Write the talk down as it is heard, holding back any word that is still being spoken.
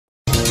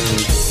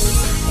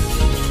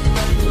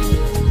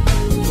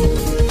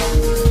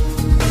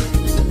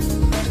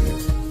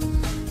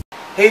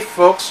Hey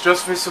folks,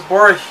 Jochim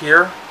Sobora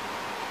here.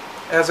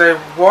 As I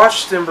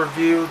watched and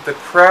reviewed The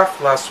Craft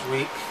last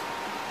week,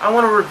 I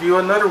want to review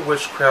another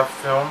witchcraft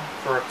film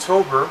for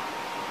October.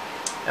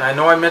 And I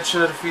know I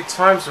mentioned it a few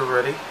times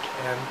already,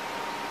 and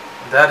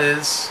that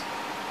is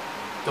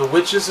The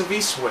Witches of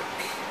Eastwick,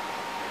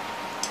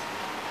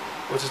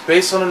 which is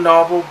based on a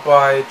novel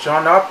by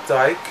John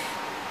Updike.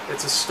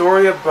 It's a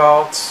story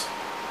about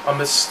a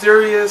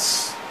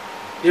mysterious,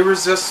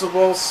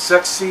 irresistible,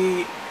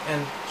 sexy,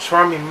 and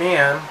charming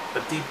man,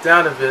 but deep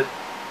down of it,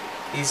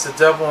 he's the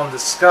devil in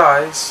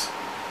disguise,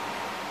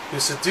 who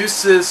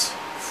seduces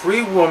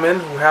free women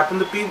who happen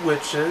to be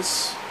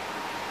witches,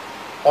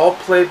 all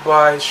played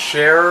by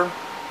Cher,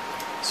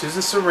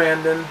 Susan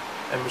Sarandon,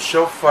 and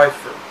Michelle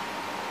Pfeiffer.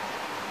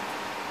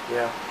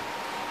 Yeah.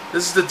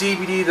 This is the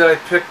DVD that I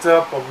picked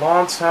up a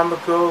long time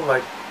ago,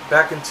 like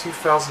back in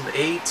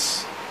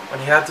 2008, when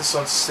he had this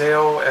on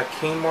sale at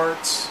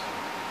Kmart,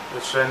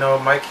 which I know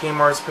my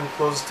Kmart's been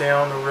closed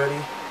down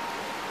already.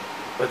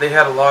 But they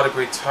had a lot of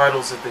great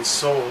titles that they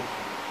sold,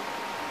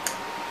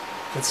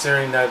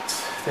 considering that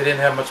they didn't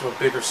have much of a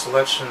bigger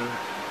selection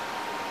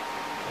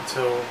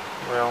until,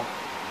 well,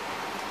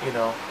 you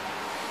know.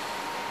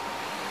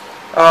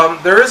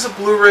 There is a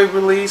Blu-ray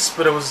release,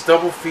 but it was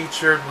double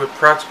featured with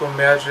Practical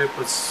Magic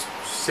with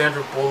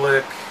Sandra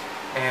Bullock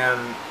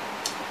and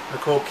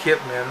Nicole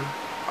Kidman.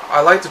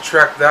 I like to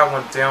track that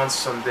one down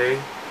someday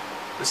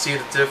to see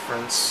the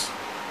difference.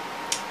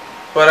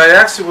 But I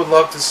actually would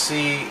love to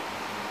see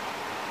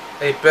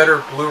a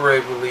better Blu-ray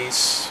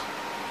release,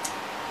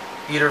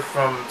 either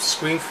from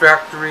Screen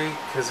Factory,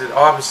 because it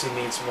obviously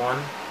needs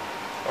one,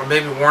 or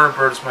maybe Warner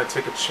Bros. Might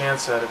take a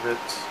chance out of it.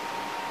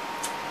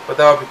 But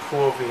that would be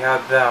cool if we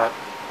had that.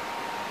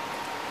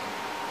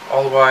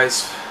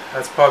 Otherwise,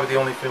 that's probably the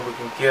only thing we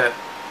can get.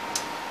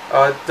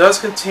 It does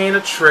contain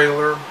a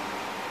trailer,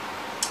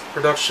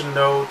 production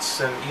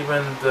notes, and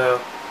even the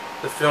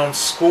film's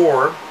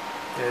score.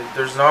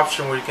 There's an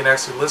option where you can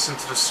actually listen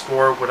to the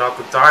score without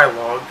the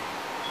dialogue.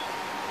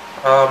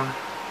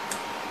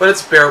 But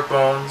it's bare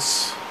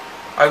bones.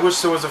 I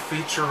wish there was a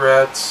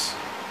featurette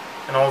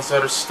and all this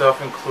other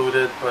stuff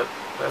included, but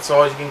that's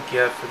all you can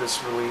get for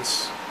this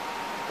release.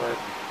 But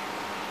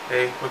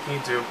hey, what can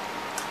you do?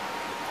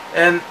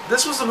 And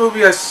this was a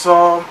movie I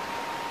saw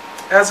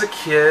as a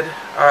kid.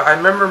 I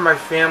remember my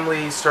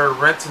family started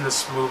renting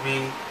this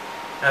movie,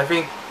 and I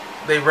think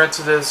they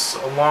rented this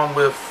along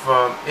with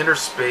Inner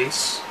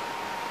Space,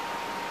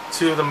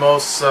 two of the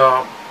most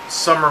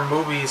summer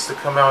movies to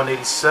come out in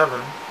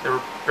 '87. They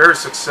were very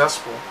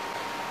successful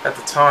at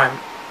the time.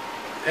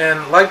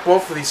 And like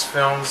both of these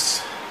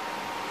films,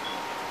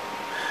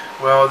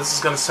 well, this is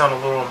going to sound a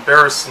little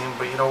embarrassing,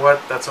 but you know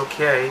what? That's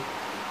okay.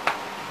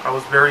 I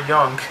was very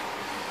young.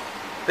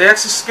 They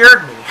actually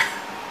scared me.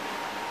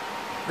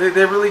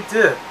 They really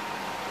did.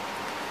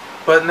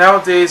 But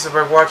nowadays, if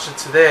I watch it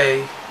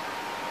today,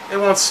 it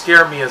won't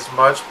scare me as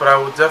much, but I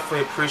will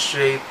definitely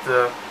appreciate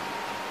the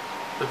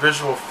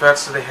visual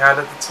effects that they had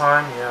at the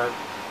time. Yeah,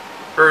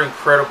 very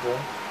incredible.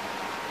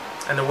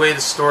 And the way the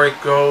story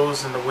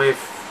goes and the way it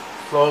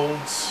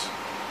flows.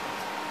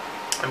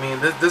 I mean,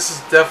 this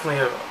is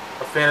definitely a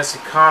fantasy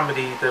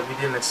comedy that we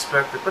didn't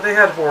expect it, but they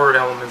had horror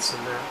elements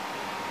in there.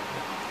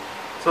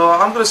 So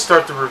I'm going to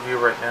start the review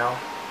right now.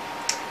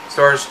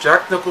 Stars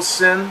Jack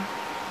Nicholson,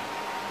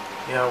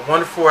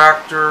 wonderful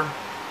actor.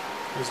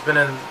 He's been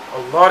in a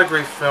lot of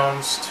great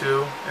films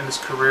too in his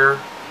career.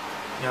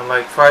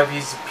 Like 5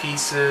 Easy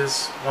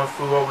Pieces, One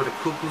Flew Over the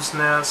Cuckoo's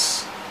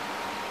Nest,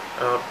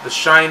 The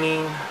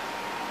Shining,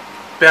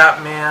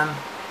 Batman,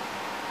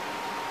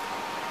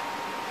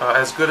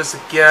 As Good as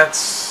It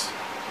Gets.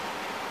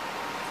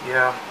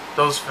 Yeah,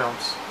 those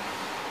films.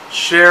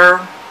 Cher,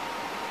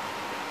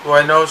 who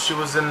I know she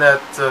was in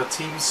that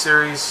TV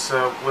series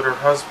with her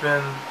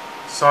husband,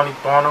 Sonny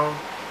Bono.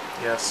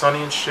 Yeah,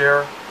 Sonny and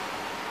Cher.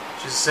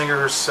 She's a singer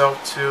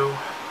herself too.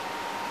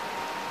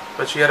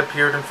 But she had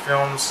appeared in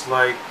films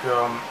like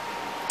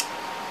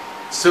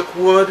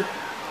Silkwood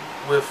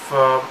with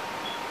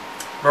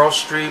Meryl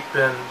Streep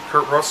and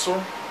Kurt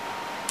Russell.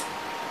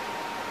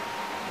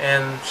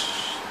 And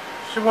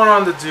she went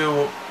on to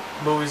do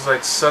movies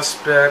like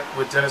Suspect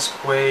with Dennis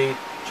Quaid,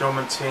 Joe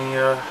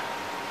Mantegna,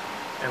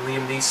 and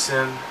Liam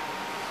Neeson.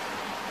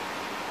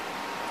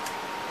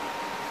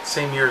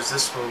 Same year as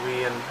this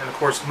movie. And of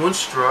course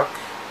Moonstruck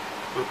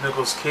with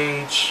Nicolas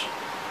Cage,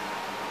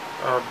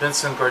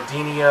 Vincent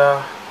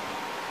Gardenia,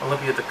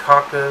 Olympia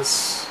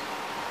Dukakis,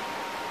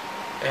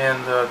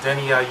 and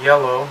Danny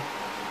Aiello,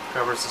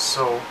 covers the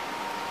soul.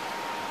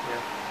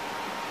 Yeah.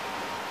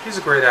 She's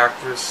a great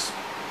actress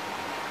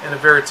and a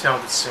very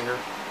talented singer,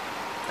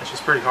 and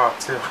she's pretty hot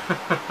too.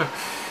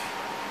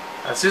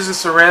 Susan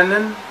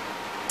Sarandon,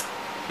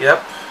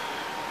 yep,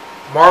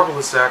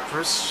 marvelous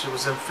actress. She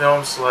was in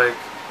films like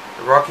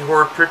The Rocky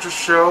Horror Picture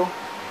Show,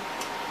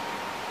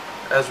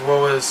 as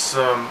well as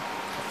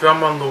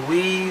Thelma and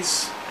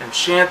Louise,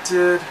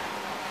 Enchanted,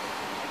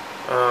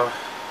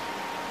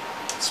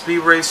 Speed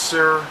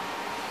Racer,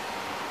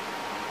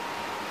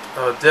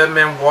 Dead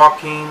Man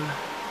Walking,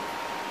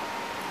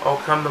 all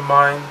come to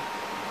mind.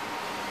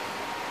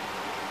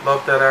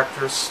 Love that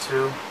actress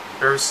too.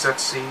 Very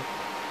sexy.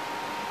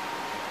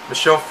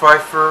 Michelle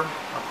Pfeiffer,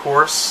 of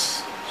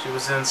course. She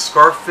was in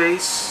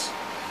Scarface,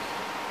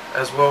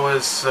 as well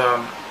as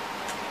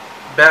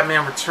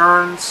Batman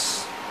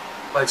Returns,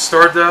 like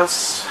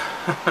Stardust,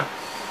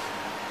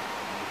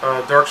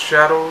 Dark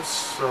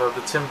Shadows,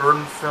 the Tim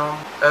Burton film,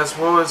 as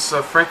well as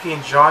Frankie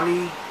and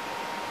Johnny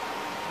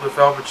with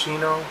Al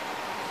Pacino.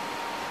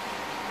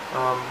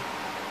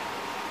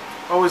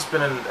 Always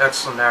been an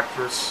excellent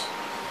actress.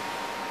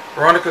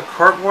 Veronica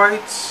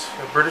Cartwright,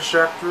 a British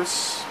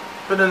actress,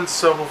 been in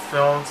several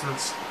films and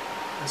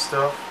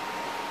stuff.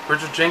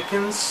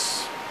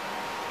 Jenkins,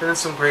 been in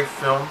some great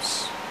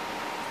films.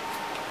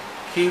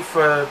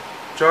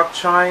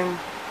 Jochim,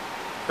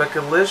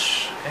 Becca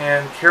Lish,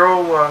 and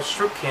Carel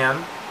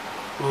Struycken,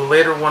 who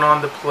later went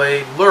on to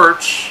play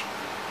Lurch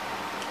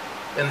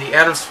in the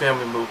Addams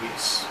Family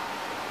movies.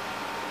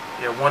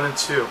 Yeah, 1 and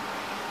 2.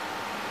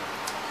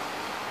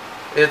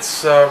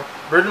 It's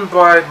written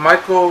by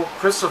Michael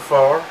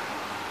Cristofer,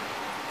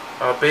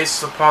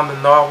 based upon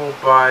the novel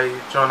by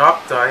John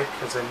Updike,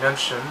 as I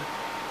mentioned.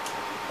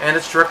 And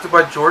it's directed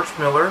by George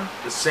Miller,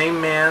 the same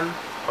man,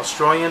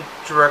 Australian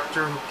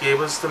director who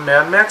gave us the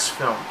Mad Max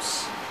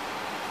films.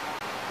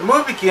 The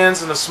movie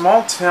begins in a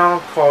small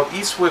town called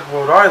Eastwick,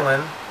 Rhode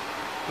Island.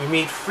 We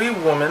meet free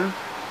woman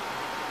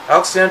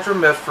Alexandra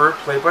Medford,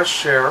 played by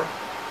Cher,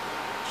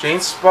 Jane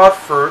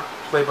Spotford,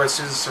 played by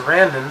Susan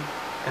Sarandon,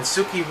 and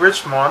Suki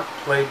Richmond,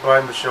 played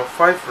by Michelle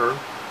Pfeiffer.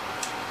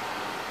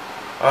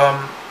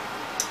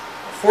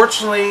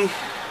 Fortunately,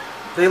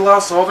 they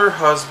lost all their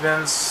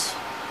husbands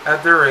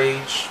at their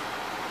age.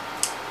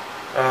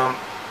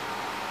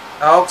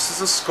 Alex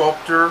is a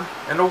sculptor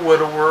and a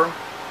widower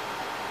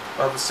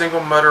of a single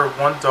mother of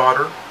 1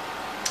 daughter.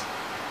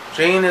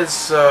 Jane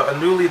is a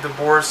newly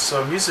divorced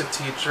music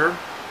teacher,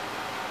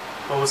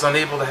 but was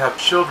unable to have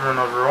children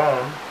of her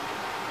own.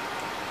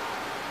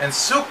 And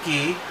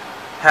Suki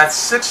had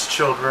 6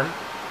 children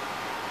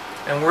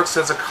and works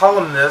as a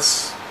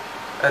columnist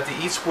at the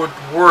Eastwood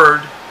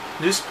Word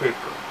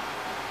newspaper.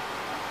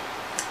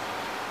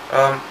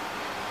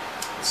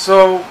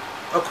 So,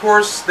 of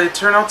course, they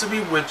turn out to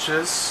be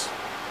witches.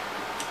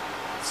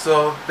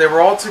 So they were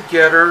all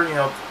together,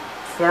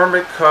 form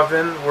a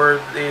coven where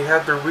they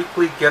had their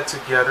weekly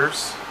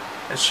get-togethers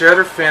and share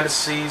their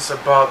fantasies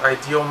about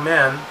ideal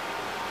men.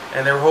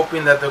 And they were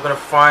hoping that they're going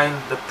to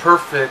find the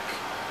perfect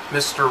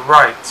Mr.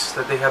 Right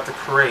that they have to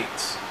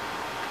create.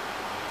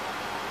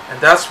 And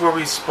that's where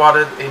we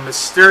spotted a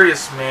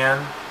mysterious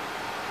man,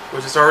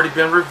 which has already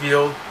been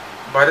revealed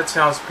by the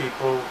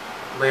townspeople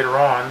later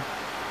on.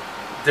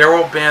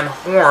 Daryl Van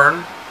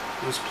Horn,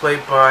 who's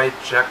played by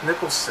Jack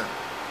Nicholson,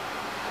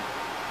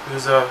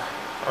 who's a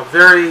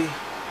very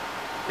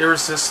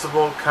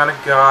irresistible kind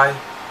of guy,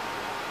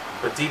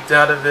 but deep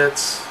down of it,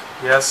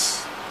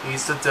 yes,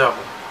 he's the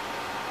devil.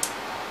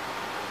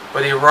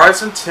 But he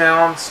arrives in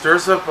town,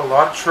 stirs up a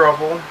lot of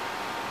trouble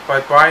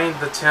by buying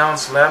the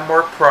town's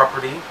landmark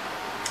property,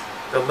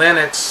 the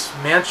Lennox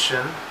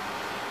Mansion,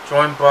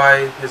 joined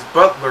by his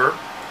butler,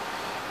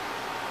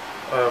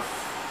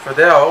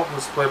 Fidel,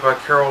 who's played by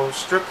Carel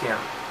Struycken.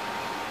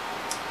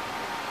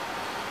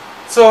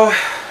 So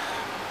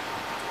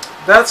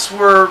that's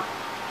where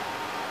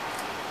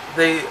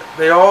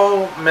they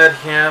all met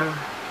him,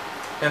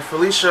 and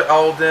Felicia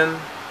Alden,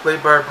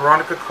 played by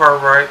Veronica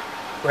Cartwright,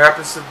 who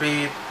happens to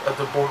be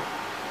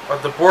a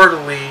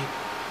devoutly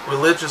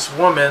religious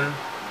woman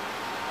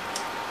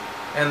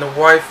and the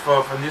wife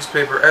of a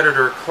newspaper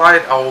editor,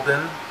 Clyde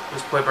Alden,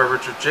 who's played by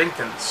Richard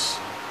Jenkins,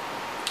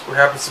 who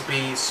happens to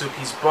be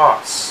Suki's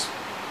boss.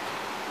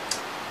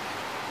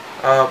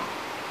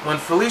 When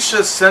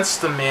Felicia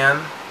sensed the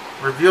man,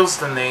 reveals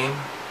the name,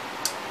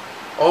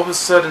 all of a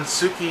sudden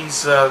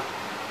Suki's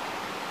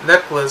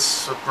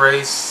necklace of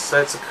braids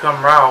starts to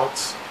come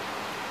out,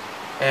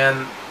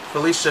 and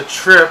Felicia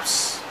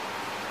trips,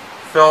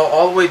 fell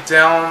all the way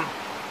down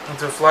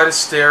into a flight of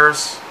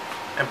stairs,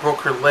 and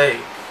broke her leg.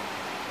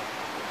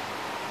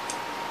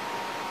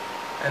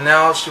 And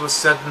now she was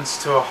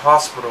sentenced to a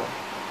hospital.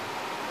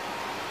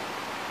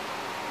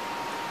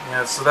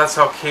 Yeah, so that's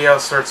how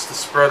chaos starts to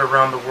spread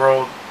around the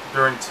world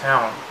during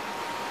town.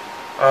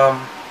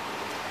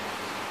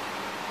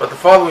 But the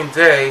following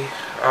day,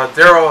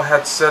 Daryl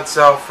had sets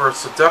out for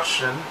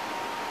seduction,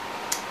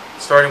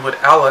 starting with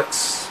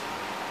Alex,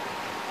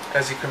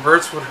 as he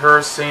converts with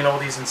her, saying all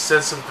these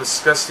insensitive,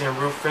 disgusting, and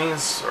rude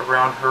things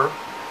around her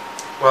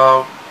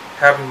while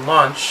having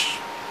lunch.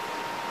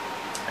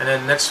 And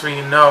then next thing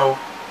you know,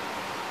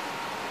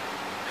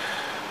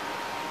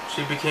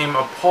 she became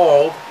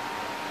appalled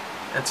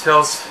and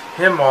tells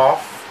him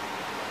off,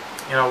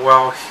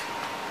 while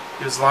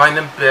he was lying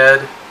in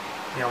bed,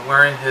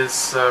 wearing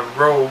his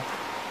robe,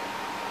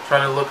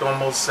 trying to look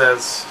almost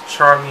as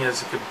charming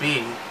as he could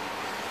be.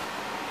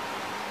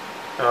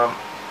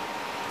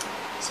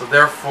 So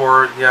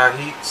therefore, yeah,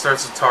 he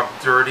starts to talk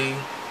dirty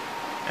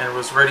and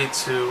was ready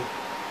to,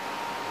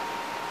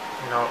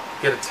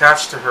 get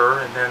attached to her,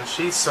 and then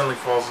she suddenly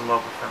falls in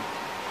love with him.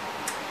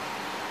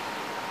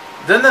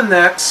 Then the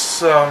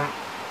next,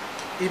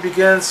 he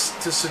begins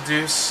to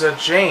seduce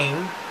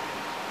Jane.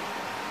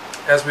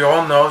 As we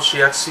all know,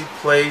 she actually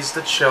plays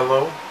the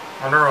cello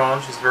on her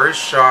own. She's very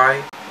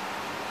shy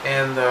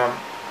and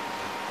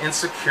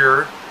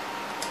insecure.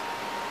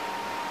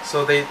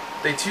 So they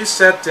two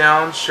sat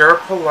down, share a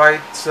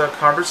polite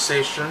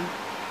conversation.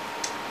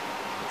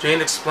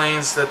 Jane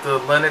explains that the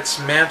Lennox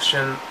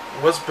mansion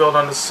was built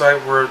on the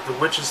site where the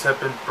witches had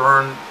been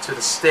burned to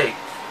the stake.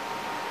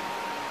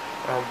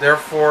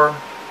 Therefore,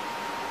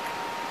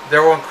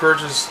 Darryl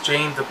encourages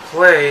Jane to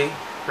play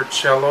her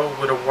cello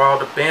with a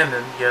wild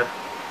abandon, yet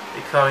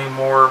becoming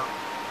more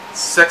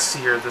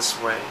sexier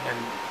this way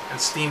and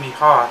steamy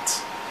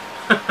hot.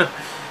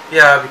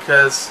 Yeah,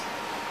 because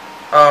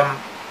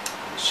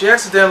she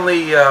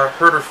accidentally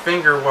hurt her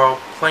finger while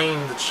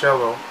playing the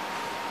cello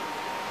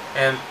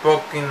and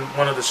broken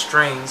one of the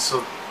strings. So,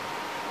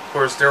 of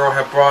course, Darryl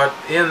had brought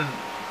in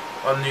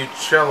a new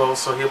cello,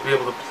 so he'll be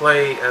able to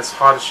play as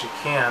hot as she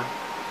can,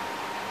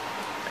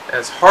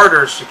 as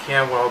harder as she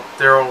can, while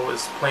Darryl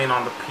is playing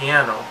on the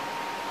piano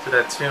to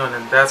that tune,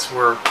 and that's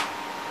where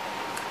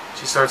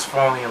she starts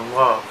falling in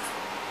love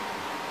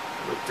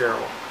with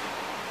Darryl.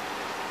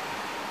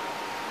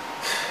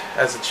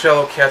 As the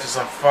cello catches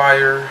on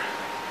fire,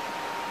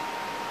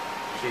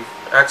 she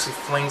actually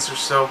flings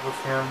herself with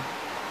him.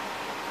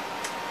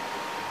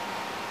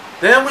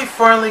 Then we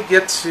finally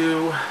get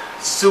to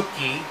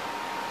Suki.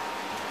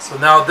 So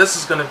now this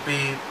is going to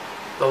be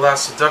the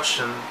last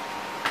seduction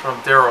from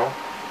Darryl.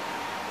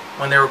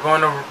 When they were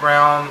going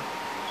around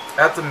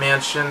at the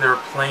mansion, they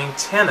were playing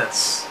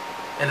tennis,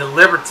 and it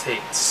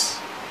levitates.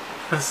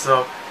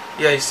 So,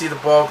 yeah, you see the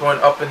ball going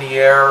up in the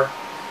air,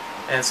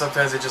 and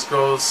sometimes it just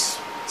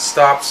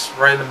stops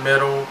right in the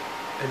middle,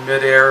 in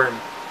midair,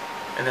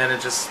 and then it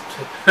just,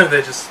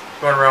 they just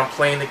going around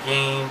playing the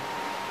game.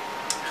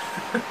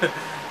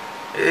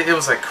 It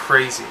was like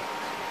crazy.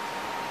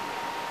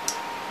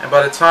 And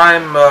by the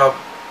time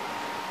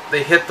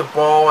they hit the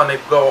ball and they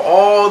go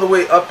all the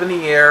way up in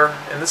the air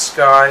in the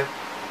sky,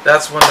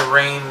 that's when the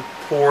rain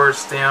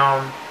pours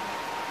down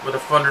with a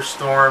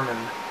thunderstorm,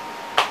 and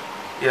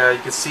yeah, you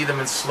can see them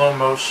in slow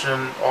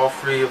motion, all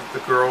three of the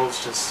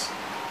girls just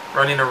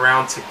running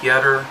around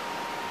together.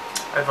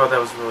 I thought that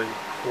was really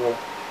cool.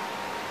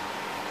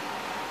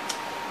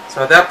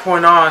 So at that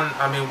point on,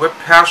 I mean, with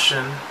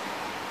passion,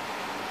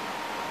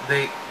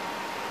 they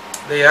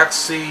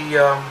actually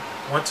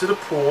went to the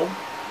pool.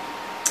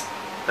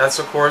 That's,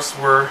 of course,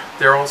 where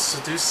Darryl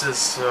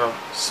seduces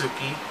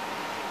Suki.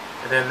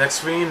 And then next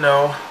thing you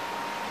know,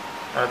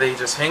 they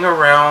just hang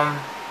around.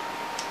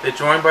 They're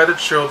joined by the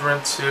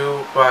children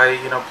too, by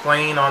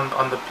playing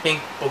on the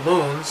pink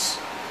balloons.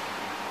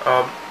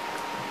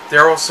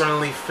 Darryl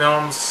suddenly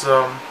films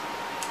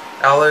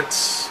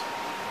Alex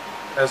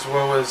as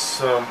well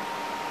as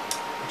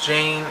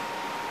Jane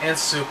and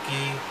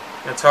Suki,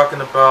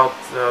 talking about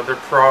their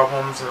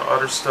problems and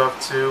other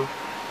stuff too.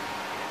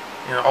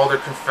 All their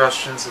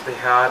confessions that they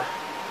had.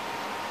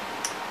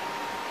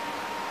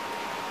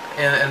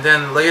 And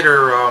then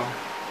later,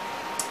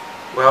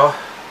 well,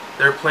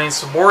 they're playing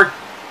some more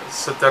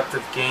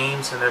seductive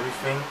games and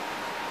everything,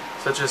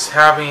 such as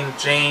having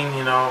Jane,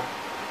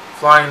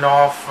 flying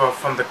off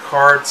from the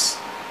carts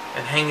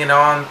and hanging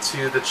on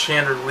to the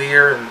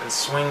chandelier and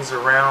swings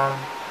around.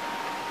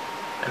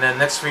 And then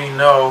next thing you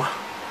know,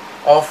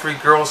 all three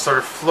girls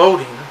started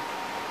floating.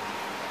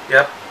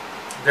 Yep,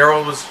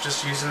 Darryl was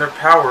just using their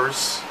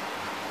powers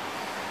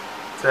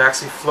to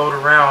actually float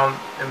around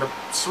in the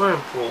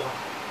swimming pool.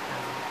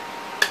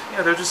 And,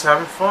 yeah, they're just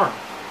having fun.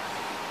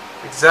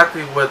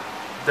 Exactly what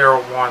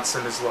Darryl wants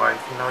in his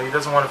life. He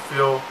doesn't want to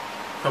feel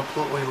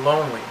completely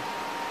lonely.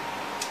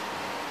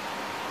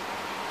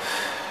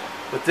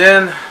 But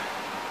then,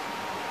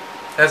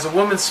 as a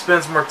woman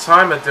spends more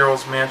time at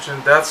Darryl's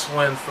mansion, that's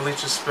when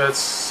Felicia spreads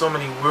so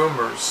many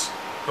rumors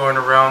going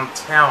around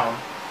town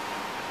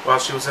while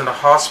she was in the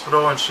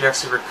hospital, and she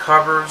actually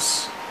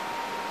recovers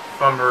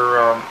from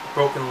her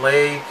broken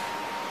leg.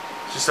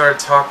 She started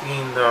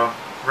talking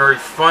very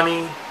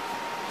funny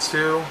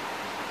too,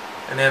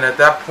 and then at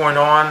that point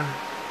on,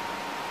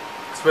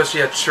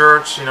 especially at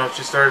church,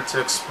 she started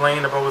to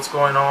explain about what's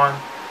going on.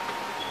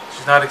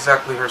 She's not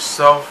exactly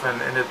herself,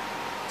 and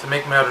to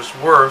make matters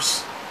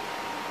worse,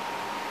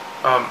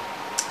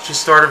 she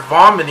started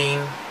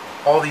vomiting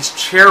all these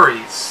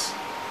cherries,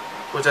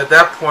 which at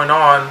that point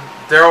on,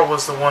 Darryl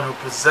was the one who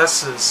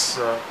possesses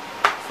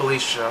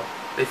Felicia.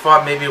 They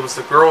thought maybe it was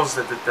the girls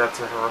that did that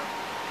to her,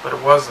 but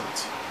it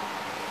wasn't.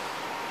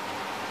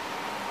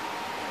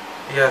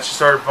 Yeah, she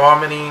started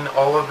vomiting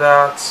all of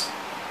that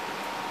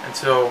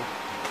until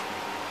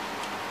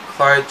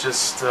Clyde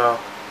just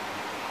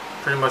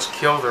pretty much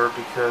killed her,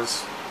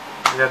 because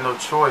he had no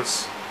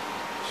choice.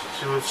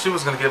 She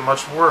was going to get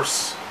much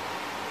worse.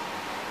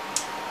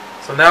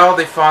 So now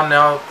they found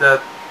out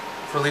that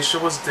Felicia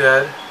was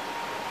dead.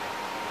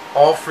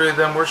 All three of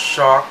them were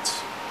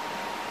shocked.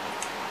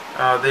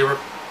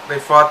 They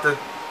thought that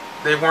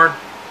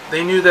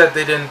they knew that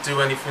they didn't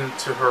do anything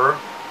to her,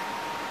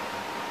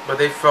 but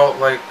they felt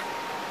like,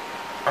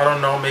 I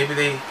don't know, maybe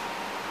they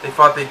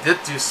thought they did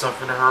do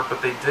something to her,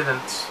 but they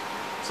didn't.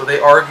 So they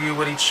argue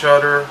with each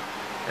other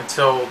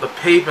until the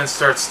pavement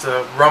starts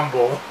to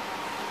rumble.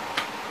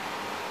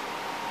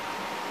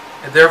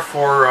 And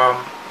therefore,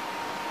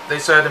 they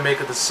decided to make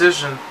a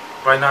decision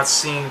by not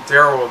seeing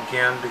Daryl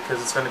again,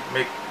 because it's going to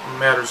make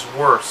matters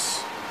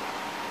worse.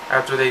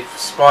 After they've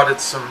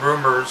spotted some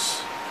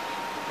rumors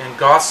and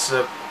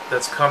gossip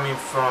that's coming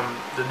from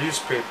the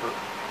newspaper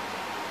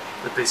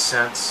that they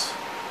sent.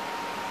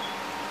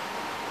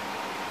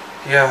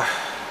 Yeah.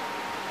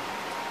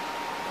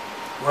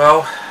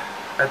 Well,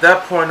 at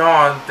that point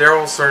on,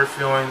 Daryl started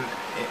feeling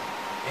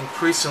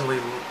increasingly...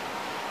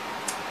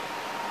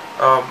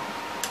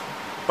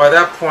 by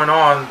that point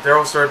on,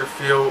 Daryl started to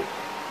feel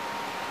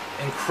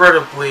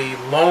incredibly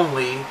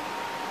lonely,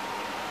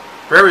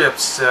 very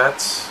upset,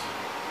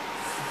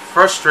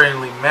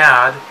 frustratingly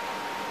mad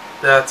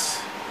that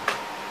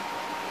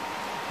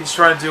he's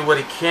trying to do what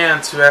he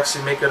can to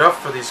actually make it up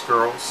for these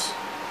girls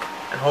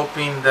and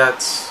hoping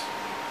that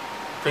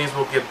things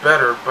will get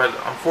better. But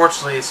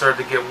unfortunately it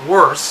started to get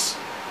worse,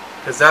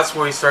 because that's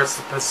where he starts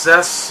to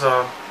possess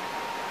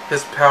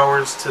his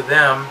powers to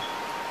them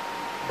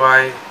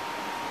by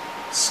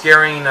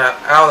scaring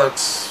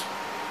Alex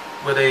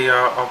with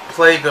a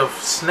plague of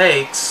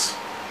snakes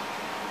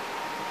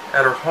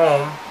at her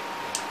home.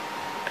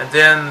 And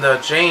then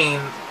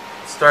Jane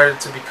started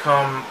to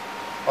become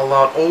a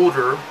lot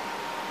older,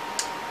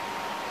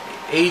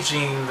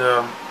 aging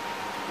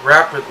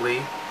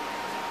rapidly.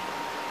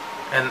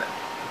 And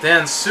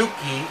then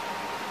Suki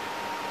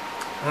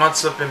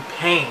winds up in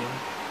pain.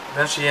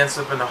 Then she ends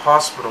up in the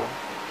hospital.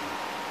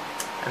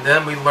 And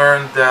then we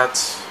learned that,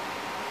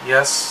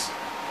 yes,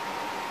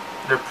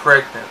 they're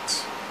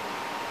pregnant.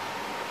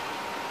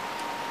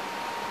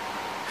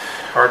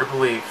 Hard to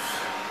believe.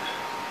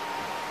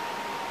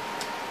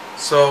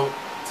 So,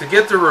 to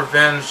get their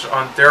revenge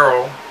on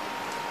Daryl,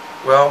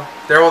 well,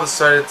 Daryl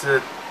decided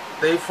to...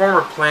 They formed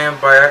a plan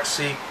by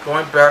actually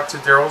going back to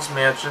Daryl's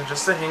mansion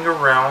just to hang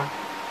around,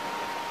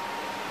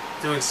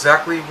 do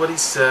exactly what he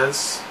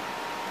says,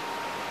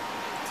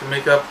 to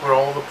make up for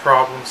all the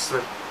problems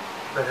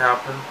that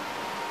happened.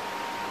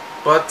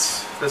 But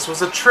this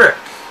was a trick,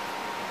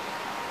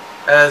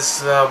 as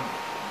the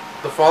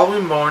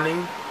following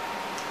morning,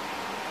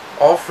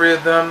 all three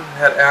of them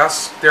had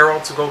asked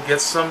Daryl to go get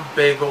some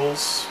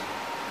bagels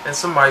and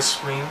some ice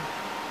cream,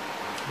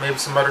 maybe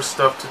some other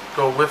stuff to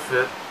go with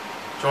it,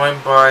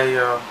 joined by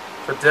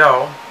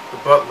Fidel, the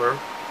butler,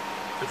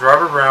 to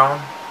drive around.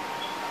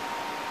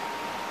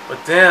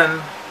 But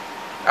then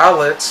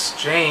Alex,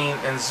 Jane,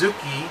 and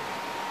Zuki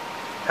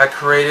had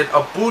created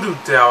a voodoo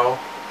doll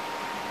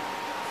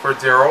for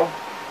Daryl,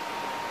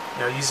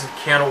 using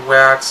candle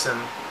wax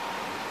and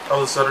all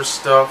this other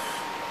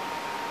stuff.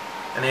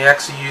 And he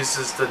actually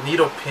uses the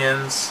needle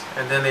pins,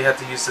 and then they had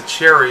to use the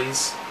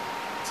cherries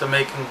to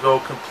make him go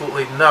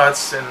completely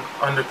nuts and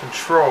under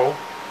control.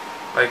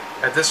 Like,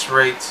 at this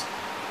rate,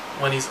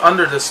 when he's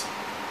under the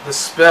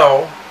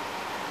spell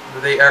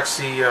that they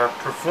actually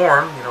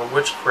perform,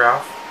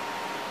 witchcraft,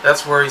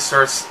 that's where he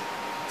starts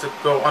to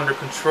go under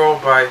control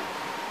by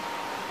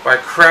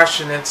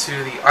crashing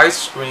into the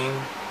ice cream,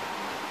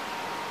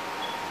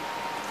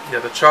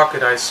 the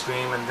chocolate ice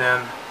cream, and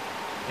then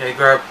he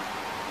grabbed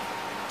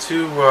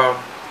 2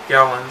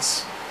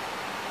 gallons.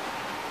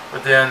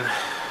 But then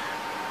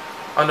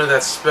under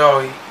that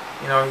spell,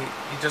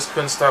 he just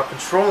couldn't stop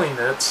controlling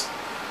it.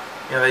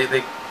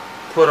 They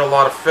put a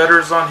lot of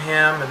feathers on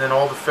him, and then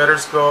all the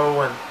feathers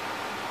go,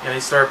 and he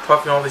started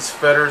puffing all these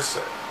feathers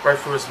right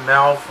through his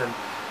mouth,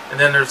 and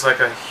then there's like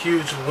a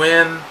huge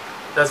wind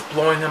that's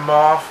blowing him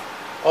off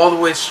all the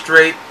way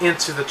straight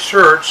into the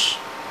church,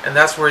 and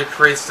that's where he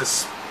creates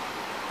this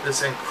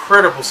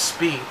incredible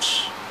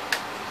speech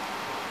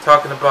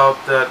talking about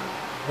that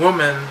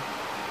woman,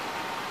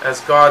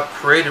 as God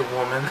created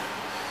woman,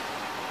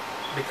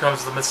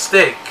 becomes the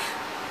mistake.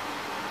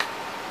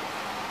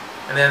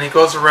 And then he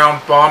goes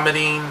around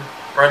vomiting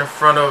right in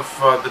front of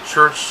the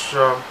church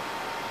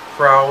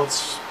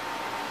crowds.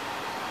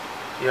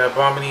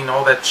 Vomiting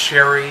all that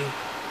cherry.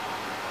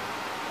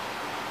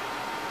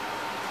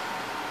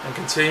 And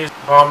continues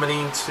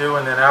vomiting too.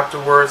 And then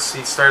afterwards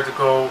he started to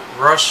go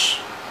rush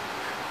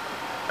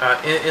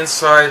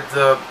inside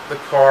the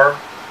car,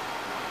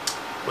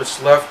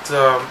 which left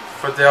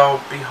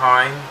Fidel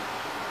behind.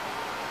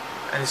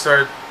 And he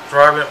started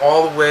driving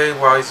all the way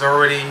while he's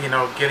already,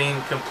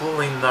 getting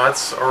completely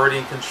nuts, already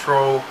in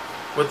control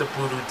with the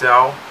voodoo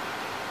doll.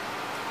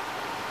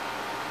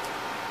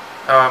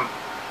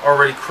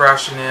 Already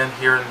crashing in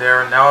here and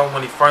there. And now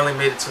when he finally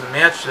made it to the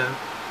mansion,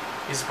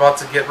 he's about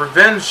to get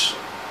revenge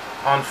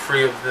on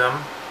 3 of them.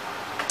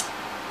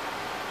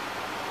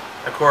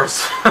 Of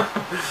course,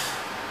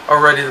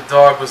 already the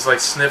dog was like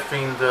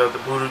sniffing the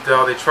voodoo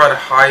doll. They try to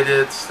hide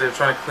it. They're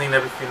trying to clean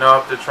everything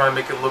up. They're trying to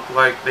make it look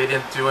like they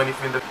didn't do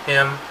anything to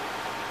him.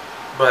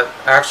 But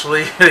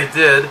actually they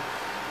did.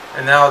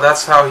 And now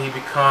that's how he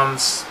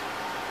becomes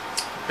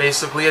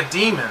basically a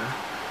demon.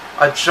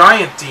 A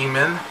giant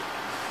demon.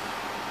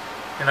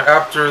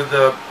 After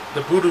the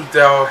voodoo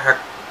doll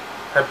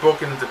had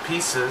broken into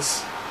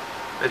pieces,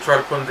 they tried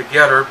to put them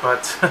together,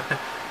 but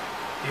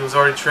he was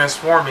already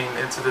transforming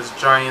into this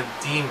giant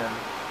demon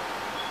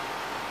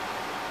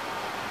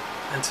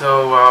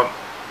until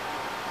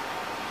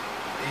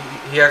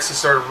he actually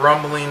started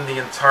rumbling the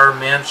entire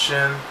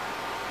mansion,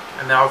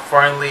 and now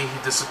finally he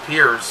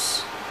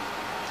disappears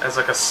as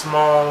like a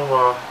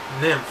small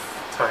nymph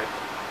type.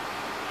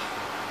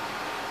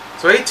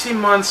 So 18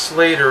 months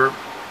later,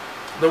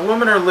 the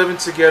women are living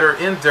together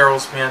in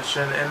Daryl's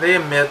mansion, and they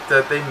admit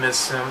that they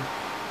miss him.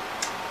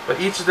 But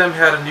each of them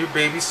had a new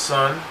baby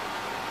son,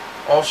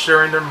 all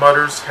sharing their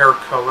mother's hair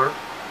color.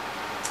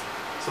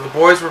 So the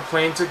boys were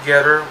playing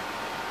together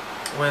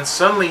when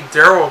suddenly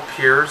Daryl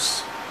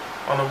appears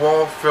on the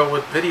wall filled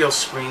with video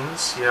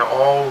screens. Yeah,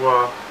 all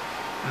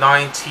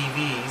 9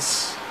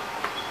 TVs.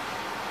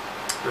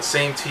 The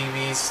same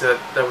TVs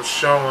that was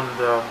shown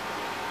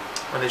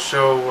when they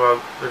show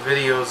the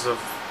videos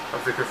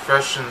of the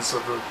confessions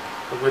of the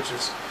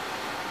witches.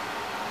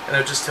 And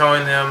they're just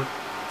telling them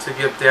to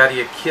give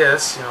Daddy a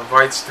kiss,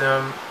 invites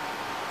them,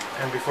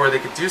 and before they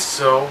could do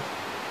so,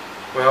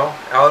 well,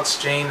 Alex,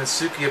 Jane, and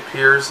Suki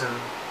appears and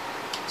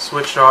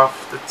switch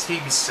off the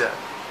TV set.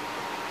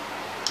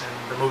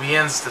 And the movie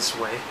ends this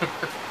way.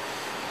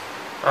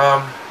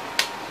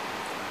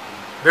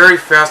 Very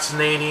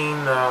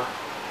fascinating,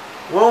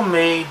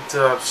 well-made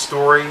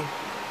story.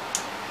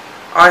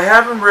 I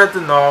haven't read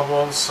the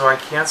novel, so I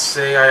can't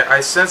say.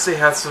 I sense they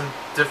had some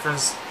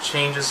different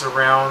changes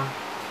around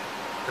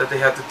that they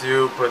had to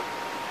do, but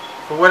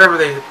for whatever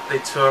they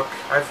took,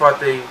 I thought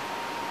they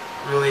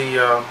really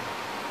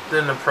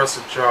did an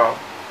impressive job.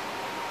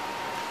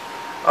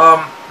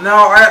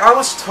 Now, I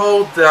was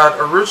told that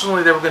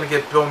originally they were going to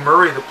get Bill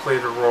Murray to play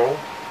the role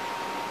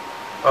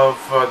of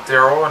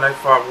Daryl, and I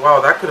thought, wow,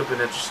 that could have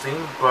been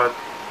interesting, but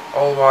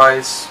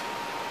otherwise,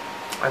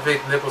 I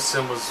think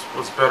Nicholson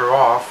was better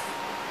off,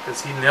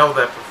 because he nailed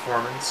that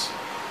performance.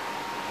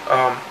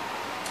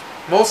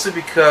 Mostly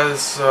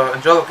because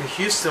Angelica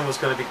Houston was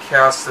going to be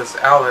cast as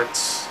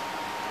Alex,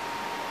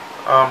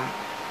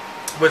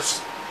 which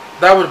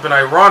that would have been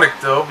ironic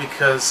though,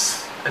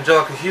 because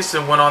Angelica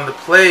Houston went on to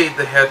play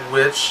the head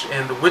witch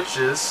in The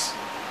Witches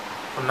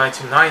from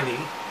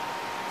 1990,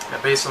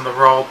 based on the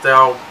Roald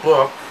Dahl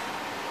book.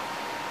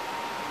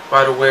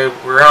 By the way,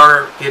 we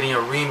are getting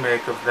a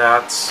remake of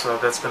that, so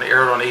that's going to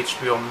air on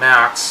HBO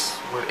Max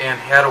with Anne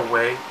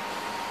Hathaway.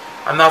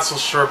 I'm not so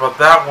sure about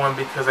that one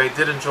because I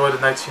did enjoy the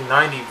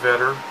 1990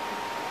 better.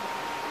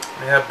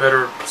 They had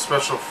better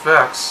special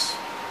effects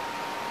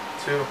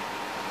too.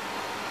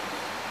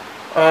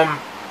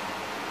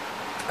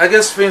 I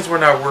guess things were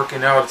not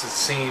working out as it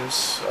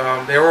seems.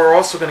 They were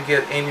also going to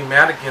get Amy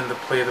Madigan to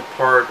play the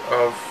part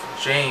of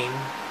Jane,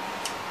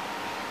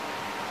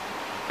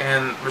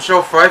 and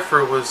Michelle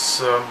Pfeiffer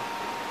was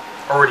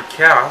already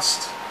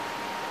cast,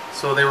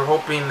 so they were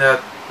hoping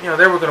that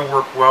they were going to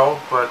work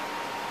well, but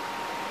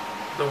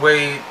the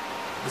way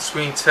the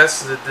screen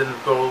tested it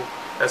didn't go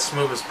as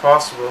smooth as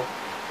possible.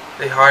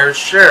 They hired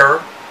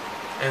Cher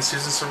and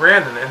Susan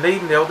Sarandon, and they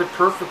nailed it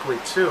perfectly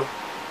too.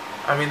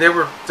 I mean, they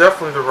were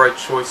definitely the right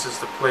choices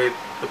to play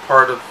the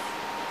part of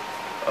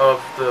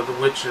the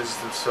witches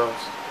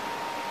themselves.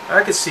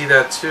 I could see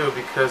that too,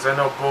 because I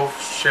know both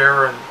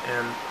Cher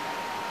and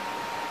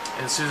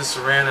Susan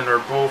Sarandon are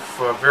both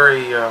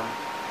very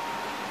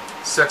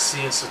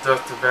sexy and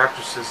seductive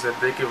actresses that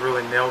they could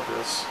really nail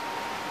this.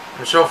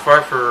 Michelle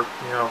Pfeiffer,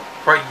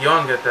 quite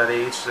young at that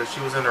age, that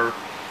she was in her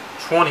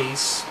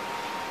 20s,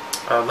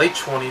 late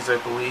 20s, I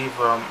believe,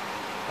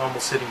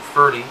 almost hitting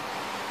 30.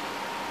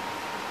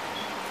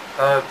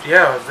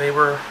 Yeah, they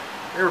were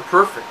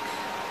perfect,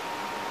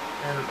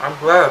 and I'm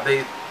glad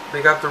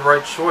they got the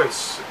right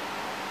choice,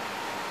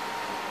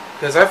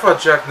 because I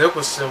thought Jack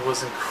Nicholson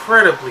was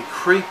incredibly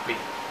creepy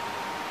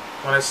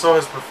when I saw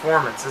his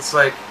performance. It's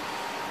like,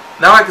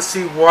 now I can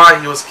see why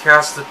he was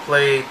cast to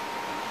play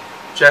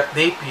Jack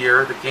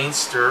Napier, the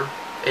gangster,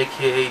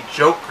 aka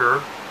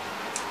Joker,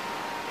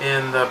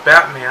 in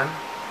Batman.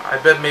 I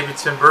bet maybe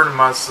Tim Burton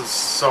must have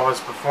saw his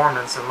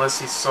performance, unless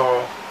he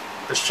saw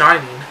The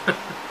Shining.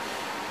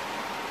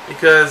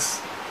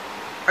 Because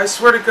I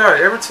swear to God,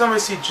 every time I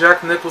see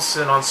Jack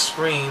Nicholson on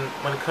screen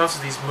when it comes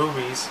to these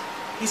movies,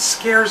 he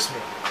scares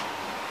me.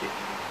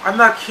 I'm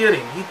not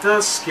kidding, he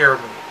does scare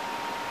me.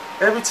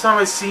 Every time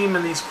I see him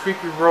in these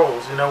creepy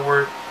roles,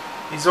 where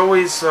he's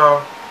always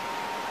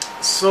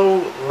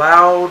so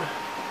loud,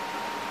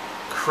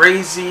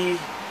 crazy,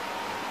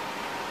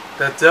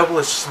 that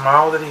devilish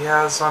smile that he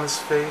has on his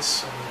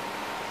face.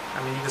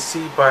 I mean, you can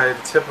see by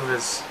the tip of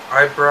his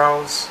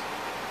eyebrows,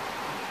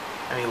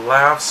 and he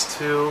laughs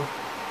too.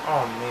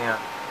 Oh man.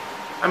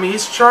 I mean,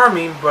 he's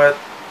charming, but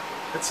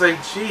it's like,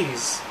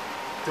 geez,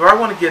 do I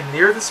want to get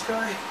near this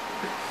guy?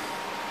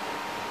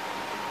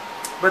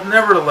 But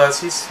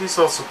nevertheless, he's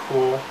also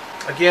cool.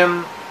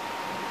 Again,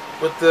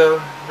 with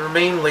the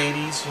main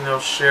ladies,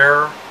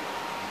 Cher,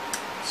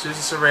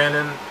 Susan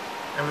Sarandon,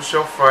 and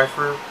Michelle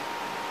Pfeiffer,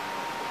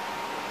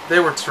 they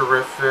were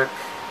terrific.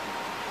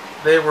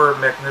 They were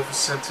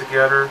magnificent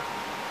together.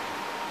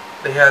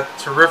 They had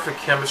terrific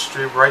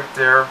chemistry right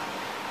there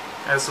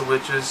as the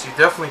witches. You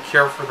definitely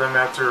care for them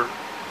after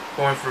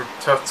going through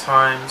tough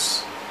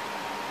times.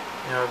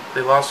 You know,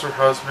 they lost their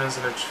husbands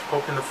and they're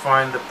hoping to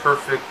find the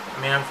perfect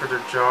man for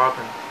their job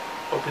and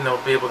hoping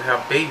they'll be able to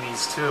have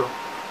babies too.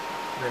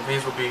 And then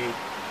things will be,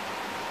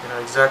 you know,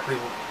 exactly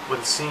what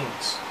it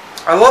seems.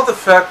 I love the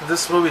fact that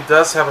this movie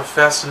does have a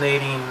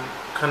fascinating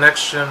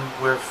connection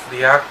with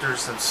the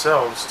actors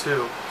themselves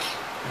too.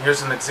 And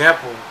here's an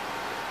example.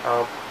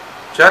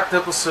 Jack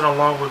Nicholson,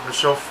 along with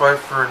Michelle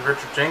Pfeiffer and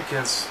Richard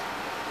Jenkins,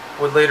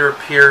 would later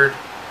appear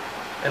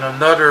in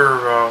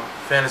another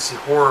fantasy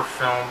horror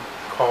film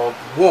called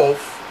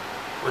Wolf,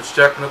 which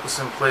Jack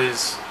Nicholson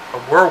plays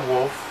a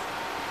werewolf.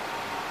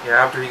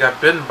 Yeah, after he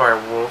got bitten by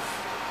a wolf.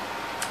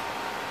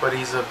 But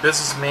he's a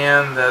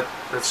businessman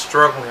that's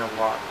struggling a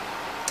lot.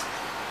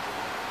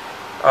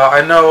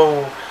 I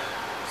know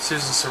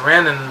Susan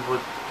Sarandon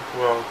would,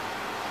 well,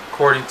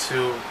 according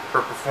to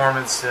her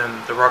performance in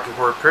the Rocky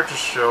Horror Picture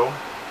Show,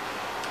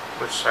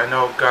 which I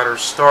know got her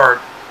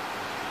start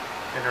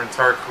in her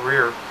entire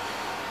career,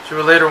 she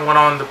would later went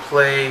on to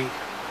play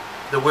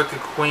the Wicked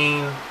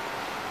Queen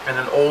and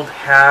an old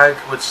hag,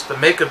 which the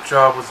makeup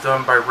job was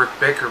done by Rick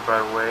Baker,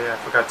 by the way. I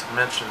forgot to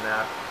mention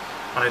that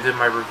when I did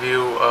my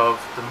review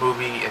of the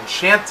movie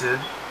Enchanted.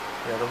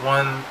 Yeah, the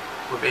one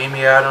with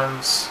Amy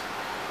Adams,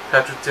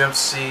 Patrick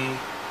Dempsey,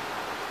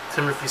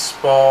 Timothy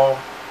Spall,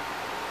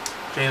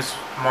 James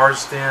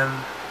Marsden.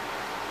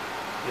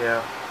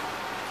 Yeah,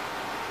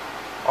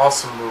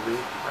 awesome movie.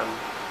 It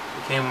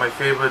became my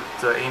favorite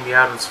Amy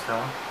Adams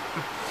film,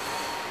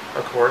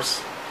 of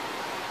course.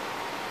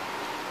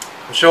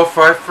 Michelle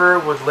Pfeiffer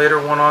would later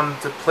went on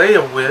to play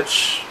a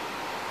witch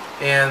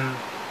in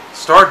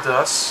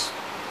Stardust,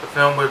 the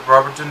film with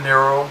Robert De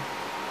Niro,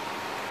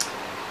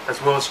 as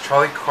well as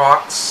Charlie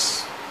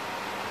Cox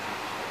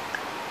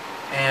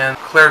and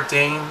Claire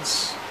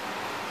Danes,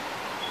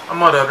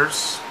 among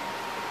others.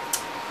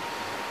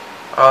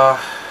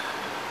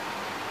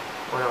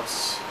 What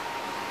else?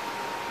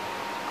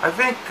 I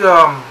think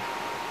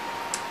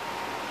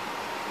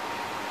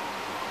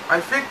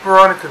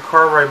Veronica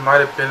Cartwright might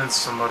have been in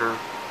some other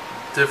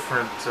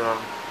different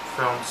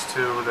films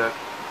too. That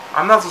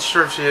I'm not so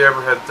sure if she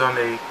ever had done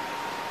a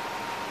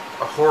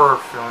horror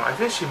film. I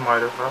think she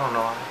might have. I don't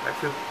know. I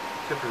could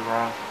be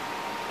wrong.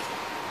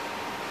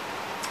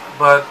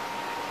 But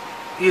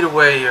either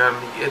way,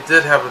 it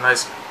did have a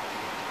nice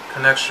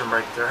connection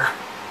right there.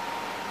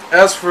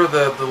 As for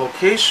the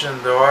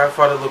location, though, I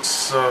thought it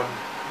looks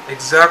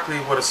exactly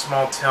what a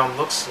small town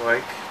looks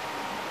like.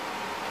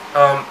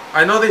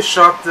 I know they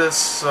shot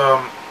this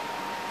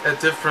at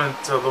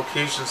different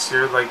locations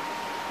here. Like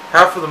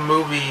half of the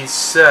movie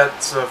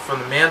set from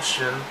the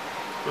mansion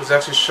was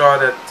actually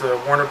shot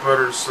at Warner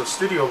Brothers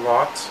studio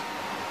lot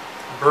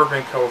in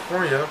Burbank,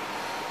 California,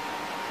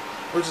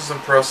 which is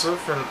impressive.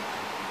 And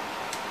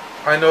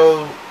I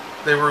know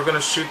they were going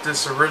to shoot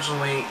this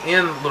originally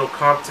in Little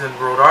Compton,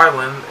 Rhode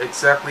Island,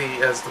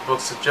 exactly as the book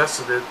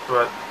suggested it,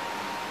 but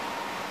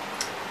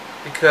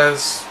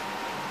because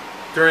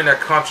during that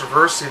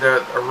controversy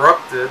that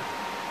erupted,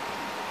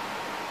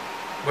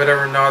 whether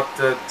or not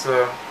that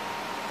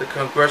the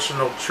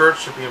Congregational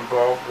Church should be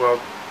involved, well,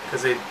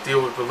 because they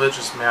deal with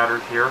religious matter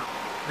here,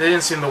 they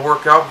didn't seem to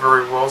work out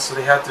very well, so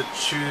they had to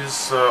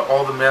choose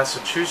all the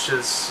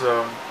Massachusetts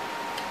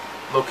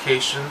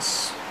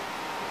locations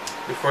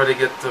before they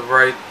get the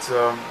right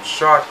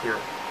shot here.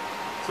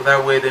 So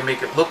that way they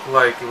make it look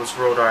like it was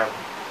Rhode Island.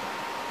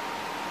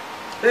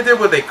 They did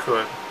what they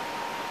could.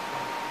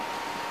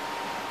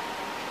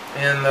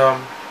 And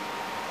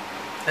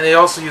they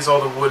also use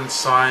all the wooden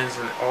signs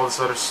and all this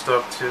other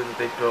stuff too that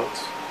they built.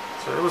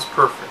 So it was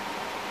perfect.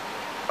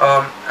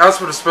 As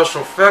for the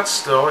special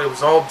effects, though, it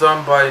was all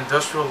done by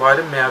Industrial Light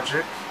and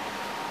Magic.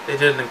 They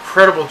did an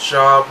incredible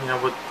job, you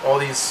know, with all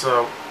these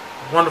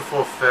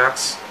wonderful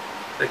effects.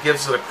 That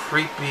gives it a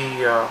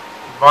creepy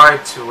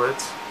vibe to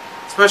it,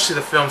 especially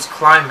the film's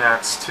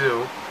climax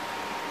too,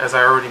 as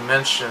I already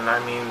mentioned. I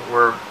mean,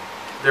 where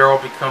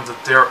Daryl becomes a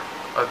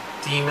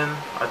demon,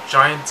 a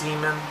giant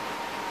demon.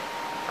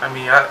 I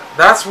mean,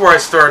 that's where I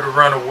started to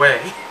run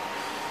away.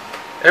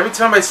 Every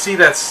time I see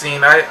that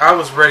scene, I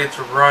was ready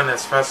to run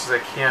as fast as I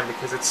can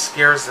because it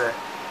scares the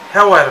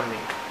hell out of me.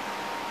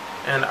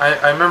 And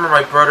I remember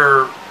my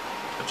brother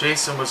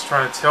Jason was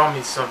trying to tell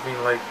me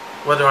something like,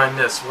 what did I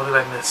miss? What did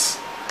I miss?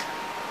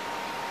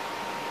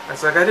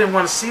 It's like, I didn't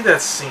want to see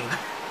that scene.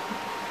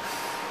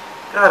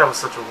 God, I was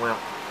such a wimp.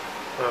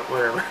 But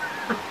whatever.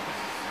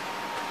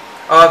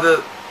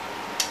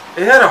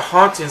 It had a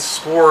haunting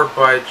score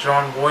by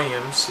John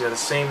Williams. Yeah, the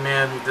same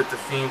man who did the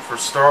theme for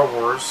Star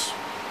Wars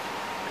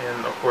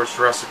and, of course,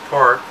 Jurassic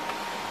Park.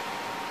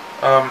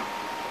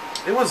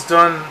 It was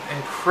done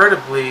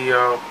incredibly,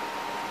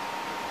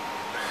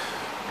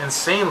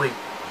 insanely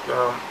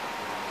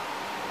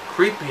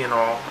creepy and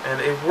all, and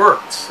it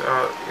worked.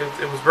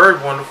 It was very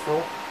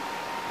wonderful.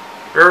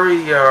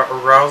 Very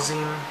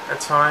arousing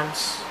at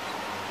times.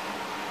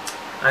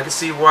 And I can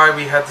see why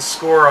we had the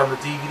score on the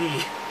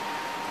DVD,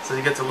 so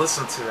you get to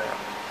listen to that.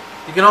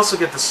 You can also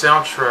get the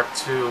soundtrack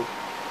too,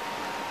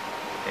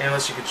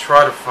 unless you could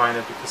try to find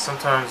it, because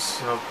sometimes,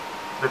 you know,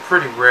 they're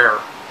pretty rare.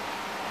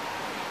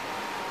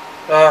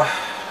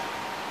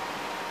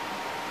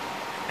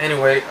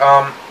 Anyway,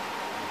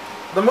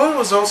 the movie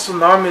was also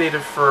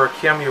nominated for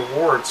Academy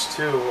Awards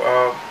too,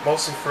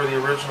 mostly for the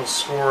original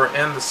score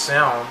and the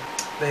sound.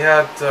 They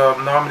had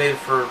nominated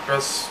for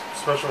Best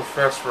Special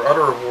Effects for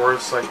other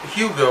awards like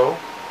Hugo.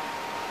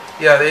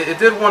 Yeah, it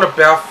did win a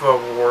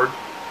BAFTA award.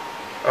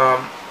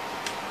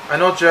 I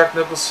know Jack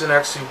Nicholson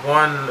actually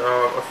won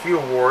a few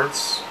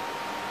awards.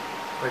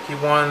 Like he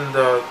won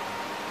the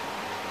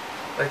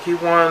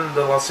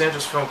Los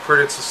Angeles Film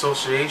Critics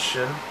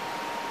Association,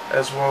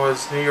 as well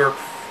as New York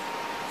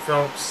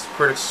Film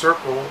Critics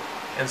Circle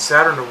and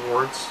Saturn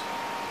Awards.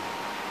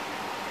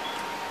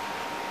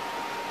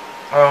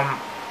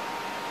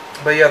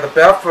 But yeah, the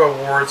BAFTA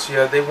Awards,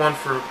 yeah, they won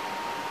for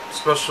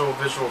special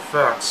visual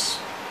effects.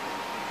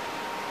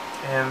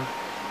 And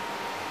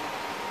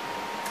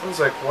I was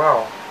like,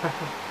 wow.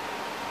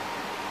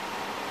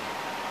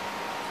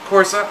 Of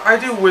course, I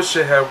do wish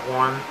it had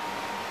won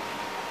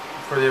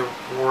for the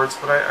awards,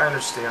 but I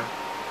understand.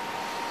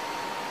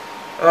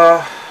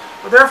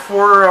 But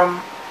therefore,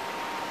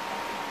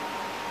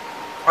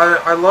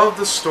 I love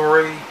the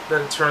story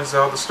that it turns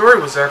out. The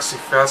story was actually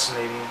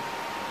fascinating,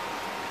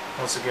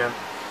 once again.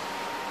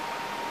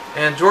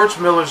 And George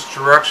Miller's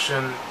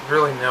direction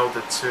really nailed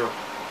it too.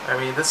 I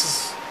mean, this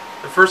is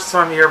the first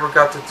time he ever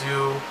got to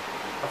do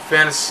a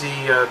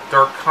fantasy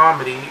dark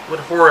comedy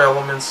with horror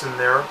elements in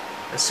there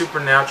and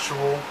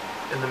supernatural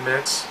in the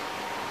mix.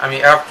 I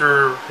mean,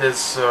 after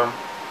his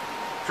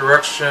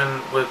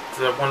direction with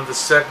one of the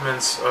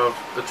segments of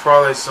The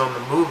Twilight Zone, the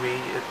movie,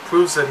 it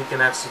proves that he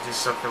can actually do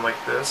something like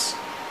this.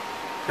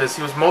 Because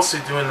he was mostly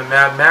doing the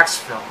Mad Max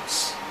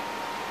films.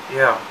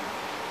 Yeah.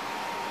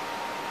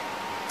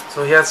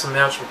 So he had some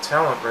natural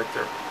talent right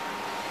there.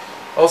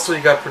 Also,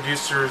 you got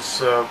producers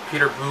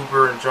Peter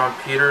Guber and John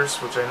Peters,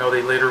 which I know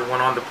they later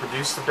went on to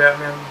produce the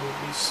Batman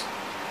movies.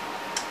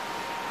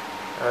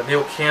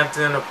 Neil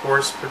Canton, of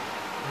course,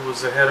 who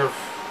was the head of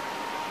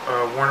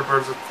Warner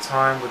Bros. At the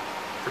time, would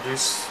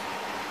produce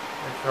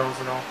films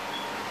and all.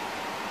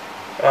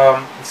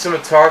 The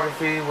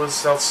cinematography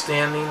was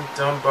outstanding,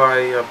 done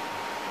by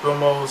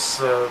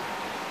Vilmos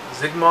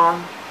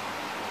Zsigmond.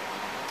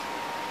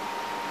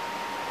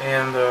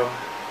 And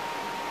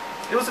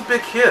it was a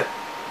big hit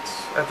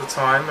at the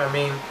time. I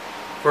mean,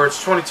 for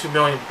its $22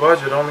 million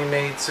budget, it only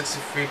made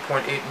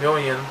 $63.8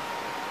 million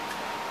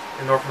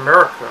in North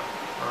America.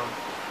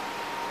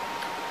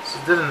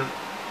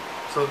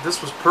 So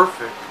this was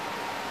perfect.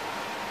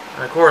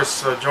 And of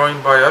course,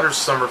 joined by other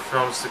summer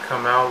films to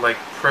come out like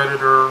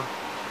Predator,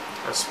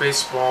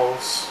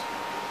 Spaceballs,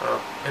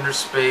 Inner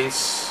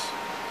Space,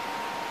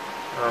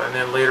 and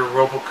then later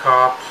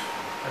RoboCop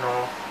and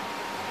all.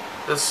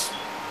 This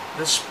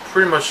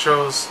pretty much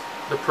shows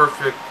the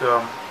perfect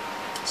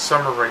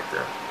summer right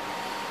there.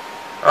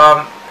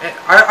 And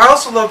I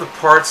also love the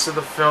parts of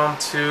the film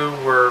too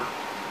where,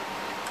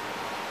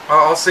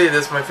 I'll say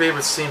this, my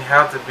favorite scene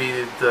had to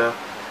be the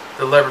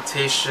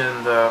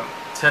levitation, the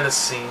tennis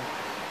scene,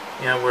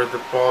 you know, where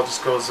the ball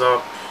just goes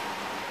up,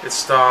 it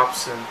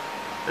stops, and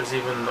there's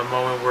even a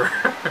moment where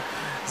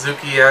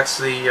Zuki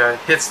actually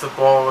hits the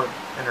ball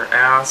in her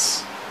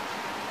ass,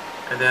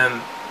 and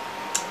then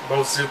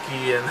both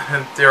Zuki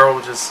and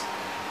Daryl just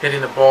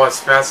hitting the ball as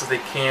fast as they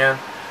can,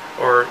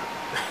 or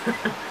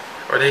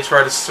or they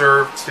try to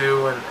serve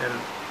too,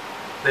 and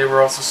they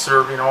were also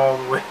serving all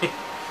the way.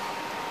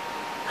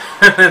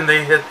 And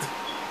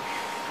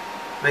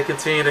they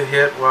continue to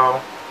hit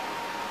while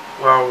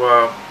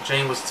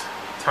Jane was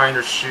tying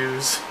her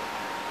shoes.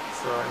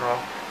 So and all.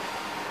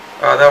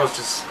 That was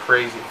just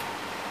crazy.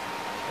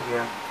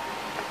 Again.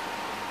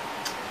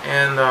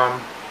 And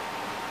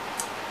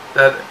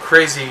that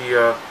crazy,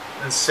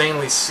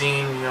 insanely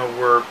scene, you know,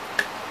 where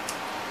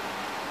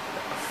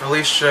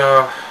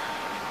Felicia,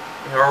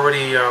 you know,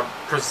 already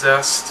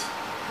possessed,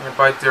 you know,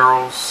 by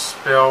Daryl's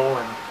spell,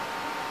 and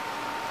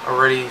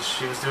already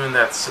she was doing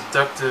that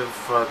seductive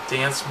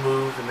dance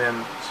move, and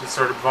then she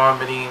started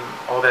vomiting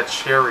all that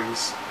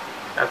cherries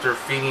after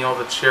feeding all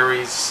the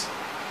cherries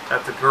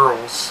at the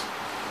girls.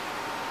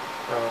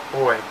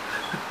 Boy.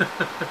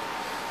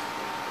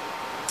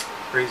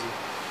 Crazy.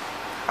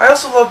 I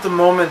also love the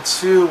moment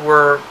too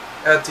where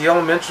at the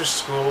elementary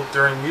school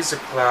during music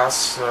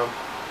class,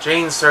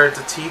 Jane started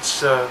to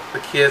teach the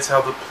kids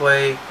how to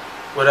play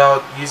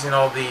without using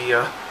all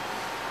the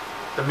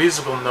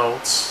musical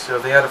notes. So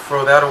they had to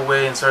throw that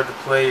away and started to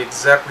play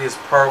exactly as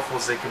powerful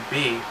as they could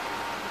be.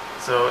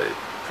 So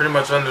pretty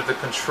much under the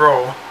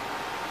control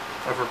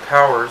of her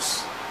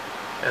powers.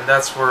 And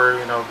that's where,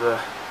 you know,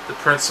 the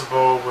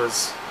principal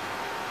was,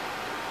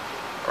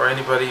 or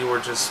anybody, were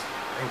just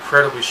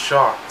incredibly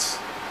shocked.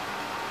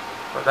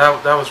 But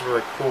that was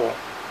really cool.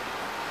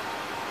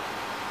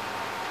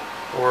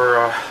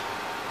 Or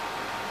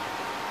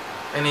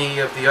any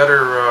of the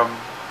other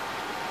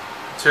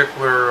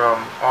particular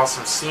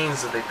awesome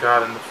scenes that they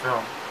got in the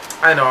film.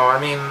 I know, I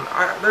mean,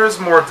 there's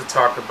more to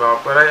talk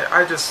about, but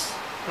I just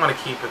want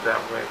to keep it that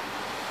way.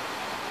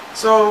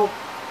 So,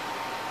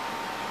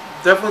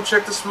 definitely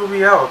check this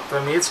movie out.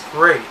 I mean, it's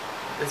great.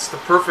 It's the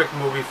perfect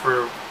movie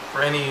for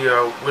any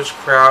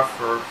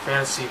witchcraft or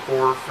fantasy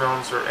horror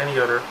films or any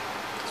other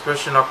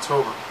especially in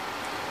October.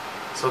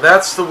 So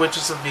that's The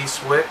Witches of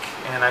Eastwick,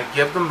 and I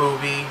give the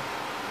movie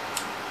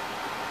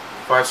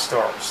 5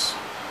 stars.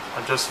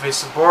 I'm Jochim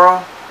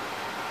Sobora,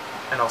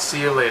 and I'll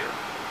see you later.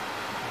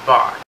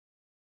 Bye.